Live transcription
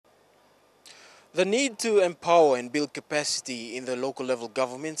The need to empower and build capacity in the local level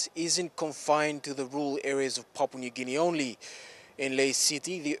governments isn't confined to the rural areas of Papua New Guinea only. In Lae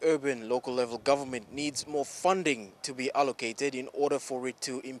City, the urban local level government needs more funding to be allocated in order for it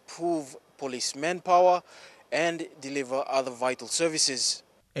to improve police manpower and deliver other vital services.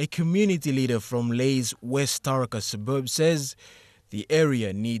 A community leader from Lae's West Taraka suburb says the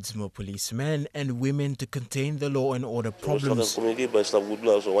area needs more policemen and women to contain the law and order problems.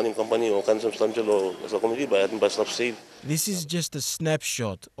 This is just a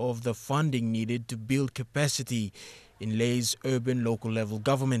snapshot of the funding needed to build capacity in Lae's urban local level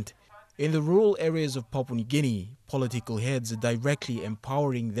government. In the rural areas of Papua New Guinea, political heads are directly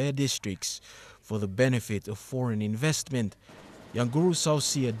empowering their districts for the benefit of foreign investment. Yanguru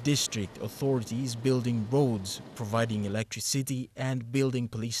Sausia District Authority is building roads, providing electricity and building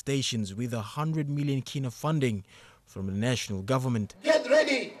police stations with 100 million kina funding from the national government. Get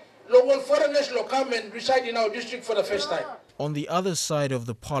ready! Local foreigners will come and reside in our district for the first time. On the other side of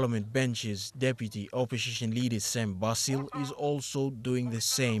the parliament benches, Deputy Opposition Leader Sam Basil is also doing the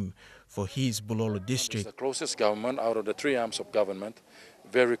same for his Bulolo district. It's the closest government out of the three arms of government,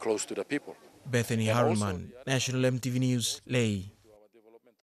 very close to the people. Bethanie Harriman, National EMTV News, Lae.